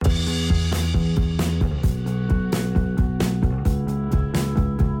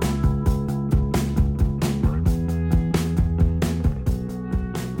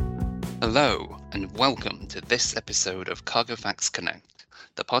Hello, and welcome to this episode of CargoFacts Connect,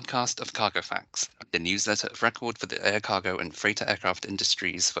 the podcast of CargoFacts, the newsletter of record for the air cargo and freighter aircraft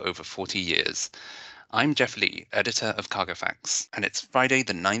industries for over 40 years. I'm Jeff Lee, editor of CargoFacts, and it's Friday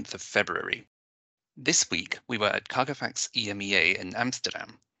the 9th of February. This week, we were at CargoFacts EMEA in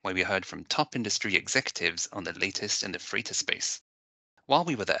Amsterdam, where we heard from top industry executives on the latest in the freighter space. While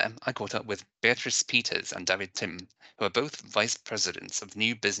we were there, I caught up with Beatrice Peters and David Tim, who are both vice presidents of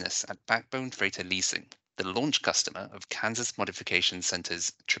new business at Backbone Freighter Leasing, the launch customer of Kansas Modification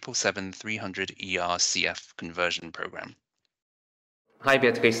Center's 777-300ER CF conversion program. Hi,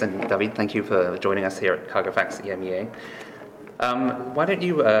 Beatrice and David. Thank you for joining us here at CargoFacts EMEA. Why don't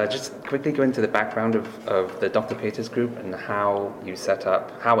you just quickly go into the background of the Dr. Peters Group and how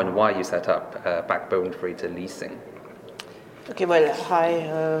and why you set up Backbone Freighter Leasing? Okay, well,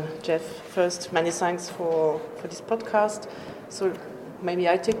 hi, Jeff. First, many thanks for this podcast. So maybe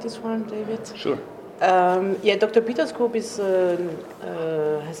I take this one, David? Sure. Dr. Peters Group has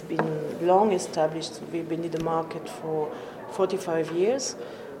been long established. We've been in the market for 45 years.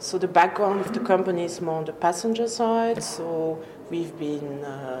 So the background of the company is more on the passenger side. So we've been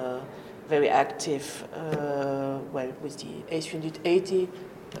very active, with the A380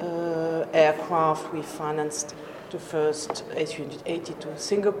 aircraft. We financed the first A380 to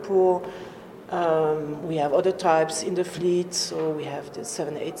Singapore. We have other types in the fleet, so we have the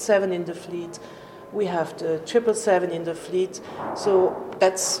 787 in the fleet, we have the 777 in the fleet. So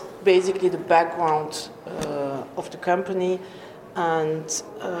that's basically the background of the company. And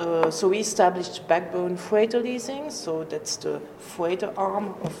so we established Backbone Freighter Leasing, so that's the freighter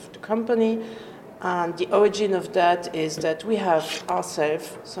arm of the company. And the origin of that is that we have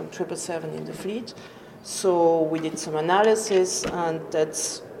ourselves some 777 in the fleet. So we did some analysis, and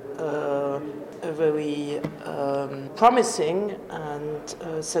that's a very promising and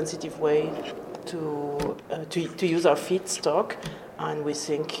sensitive way to use our feedstock. And we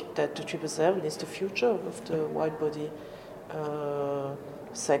think that the 777 is the future of the wide-body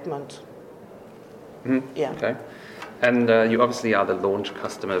segment. Mm-hmm. Yeah. Okay. And you obviously are the launch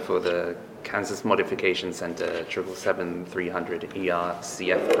customer for the Kansas Modification Center 777-300ER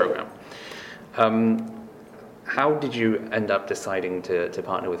CF program. How did you end up deciding to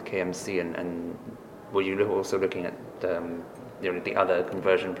partner with KMC, and were you also looking at the other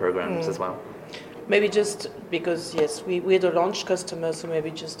conversion programs as well? Maybe just because, yes, we're the launch customer, so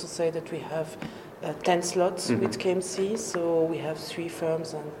maybe just to say that we have 10 slots with KMC, so we have 3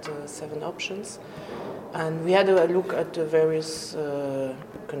 firms and 7 options. And we had a look at the various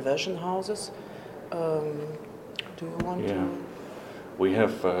conversion houses. Do you want to? We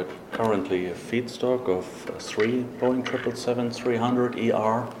have currently a feedstock of 3 Boeing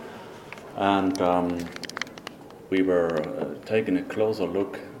 777-300ER, and we were taking a closer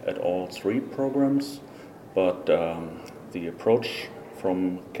look at all 3 programs, but the approach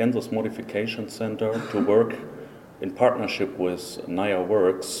from Kansas Modification Center to work in partnership with NIA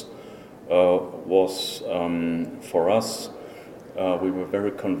Works was for us, we were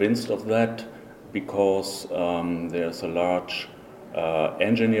very convinced of that because there's a large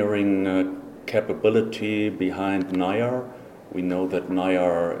engineering capability behind NIAR. We know that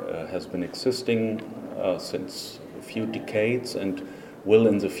NIAR has been existing since a few decades and will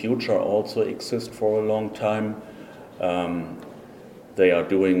in the future also exist for a long time. They are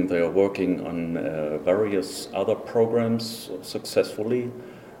working on various other programs successfully.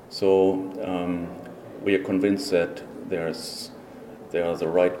 So we are convinced that there are the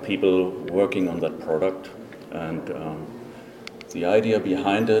right people working on that product, and the idea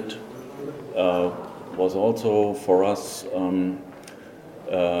behind it was also for us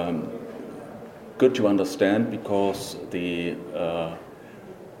good to understand, because the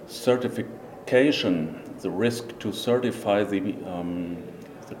certification, the risk to certify the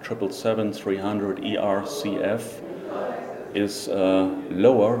 777-300ER CF is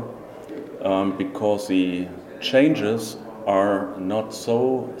lower because the changes are not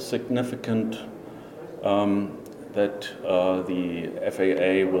so significant that the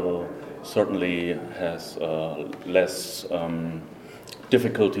FAA will certainly has less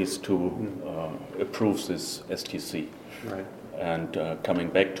difficulties to approve this STC. Right. And coming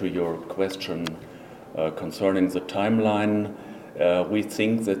back to your question concerning the timeline, we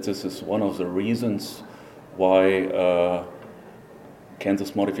think that this is one of the reasons why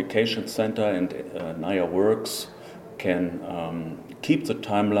Kansas Modification Center and NIA Works can keep the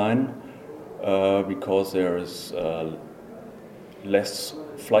timeline because there is less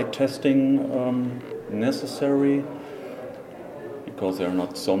flight testing necessary, because there are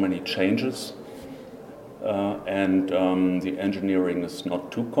not so many changes. and the engineering is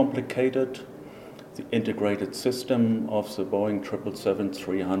not too complicated. The integrated system of the Boeing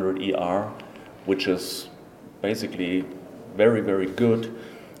 777-300ER, which is basically very, very good,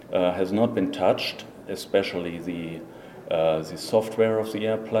 has not been touched, especially the software of the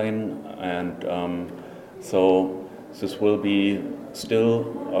airplane, and so this will be still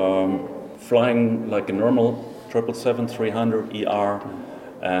flying like a normal 777-300ER,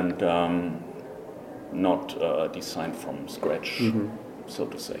 and not designed from scratch, so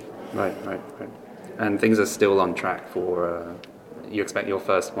to say. Right. And things are still on track for, you expect your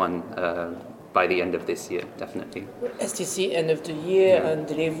first one by the end of this year, definitely. STC end of the year, and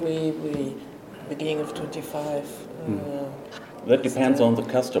delivery beginning of 25. That depends on the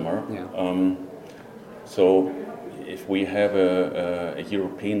customer. Yeah. So if we have a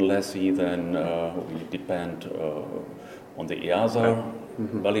European lessee, then we depend on the EASA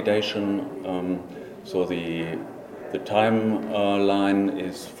validation. So the timeline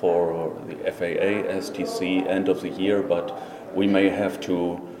is for the FAA STC end of the year, but we may have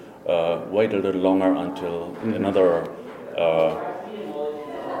to wait a little longer until another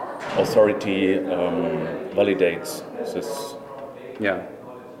authority validates this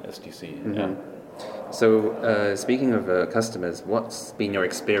STC. Yeah. So, speaking of customers, what's been your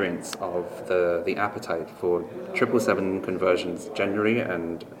experience of the appetite for 777 conversions generally,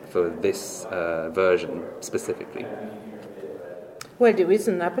 and for this version specifically? Well, there is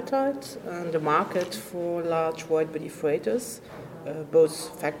an appetite and a market for large wide-body freighters,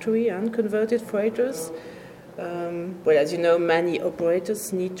 both factory and converted freighters. Well, as you know, many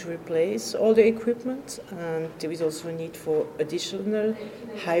operators need to replace all the equipment, and there is also a need for additional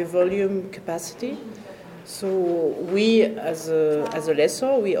high-volume capacity. So we, as a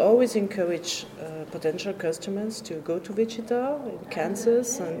lessor, we always encourage potential customers to go to Wichita in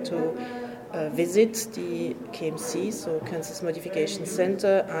Kansas and to visit the KMC, so Kansas Modification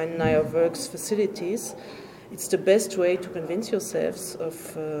Center, and Naya Works facilities. It's the best way to convince yourselves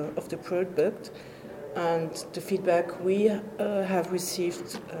of the product. And the feedback we have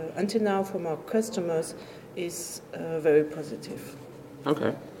received until now from our customers is very positive.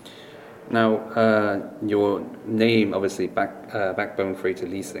 Okay. Now, your name, obviously, Backbone Freighter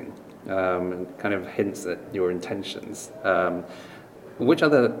Leasing, kind of hints at your intentions. Which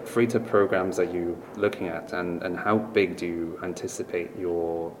other freighter programs are you looking at, and how big do you anticipate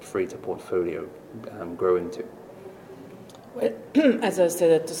your freighter portfolio growing to? Well, as I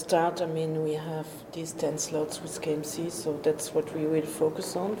said at the start, I mean, we have these 10 slots with KMC, so that's what we will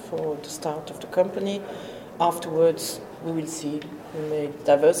focus on for the start of the company. Afterwards, we will see. We may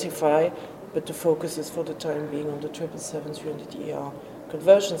diversify, but the focus is for the time being on the 777-300ER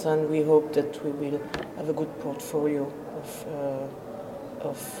conversions, and we hope that we will have a good portfolio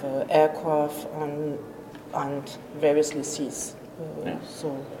of aircraft and various lessees.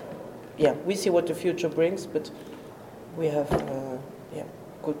 So, yeah, we see what the future brings, but we have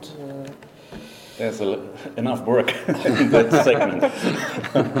good. There's enough work in that segment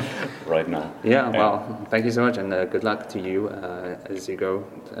right now. Yeah, well, thank you so much, and good luck to you as we go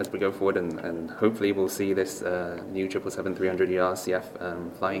forward, and hopefully we'll see this new 777-300ER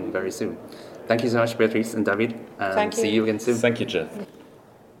CF flying very soon. Thank you so much, Beatrice and David. Thank you. See you again soon. Thank you, Jeff.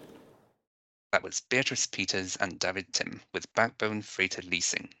 That was Beatrice Peters and David Tim with Backbone Freighter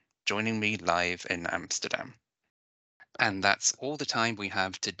Leasing, joining me live in Amsterdam. And that's all the time we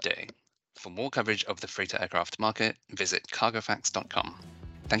have today. For more coverage of the freighter aircraft market, visit cargofax.com.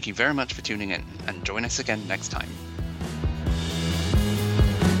 Thank you very much for tuning in, and join us again next time.